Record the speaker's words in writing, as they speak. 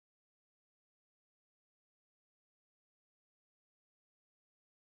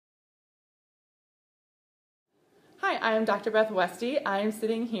Hi, I am Dr. Beth Westy. I am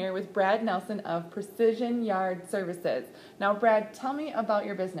sitting here with Brad Nelson of Precision Yard Services. Now, Brad, tell me about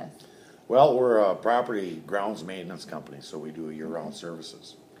your business. Well, we're a property grounds maintenance company, so we do year-round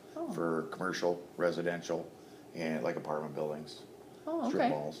services Oh. for commercial, residential, and like apartment buildings, Oh, strip okay.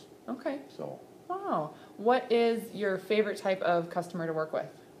 malls. Okay. So, Wow. What is your favorite type of customer to work with?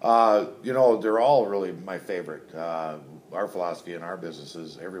 they're all really my favorite. Our philosophy in our business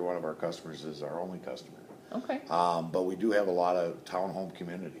is every one of our customers is our only customer. Okay. But we do have a lot of townhome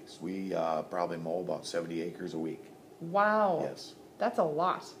communities. We probably mow about 70 acres a week. Wow. Yes. That's a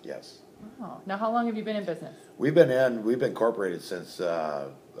lot. Yes. Wow. Now, how long have you been in business? We've been incorporated since,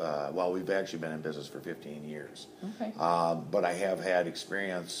 we've actually been in business for 15 years. Okay. But I have had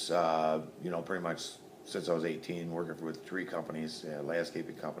experience, pretty much since I was 18, working with 3 companies,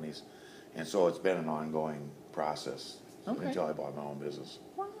 landscaping companies. And so it's been an ongoing process Okay. until I bought my own business.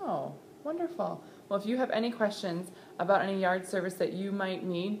 Wow. Wonderful. Well, if you have any questions about any yard service that you might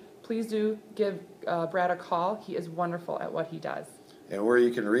need, please do give Brad a call. He is wonderful at what he does. And where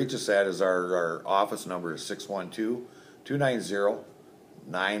you can reach us at is our office number is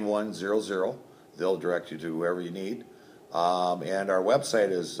 612-290-9100. They'll direct you to whoever you need. And our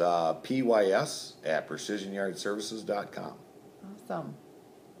website is pys@precisionyardservices.com. Awesome.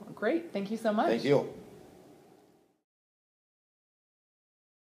 Well, great. Thank you so much. Thank you.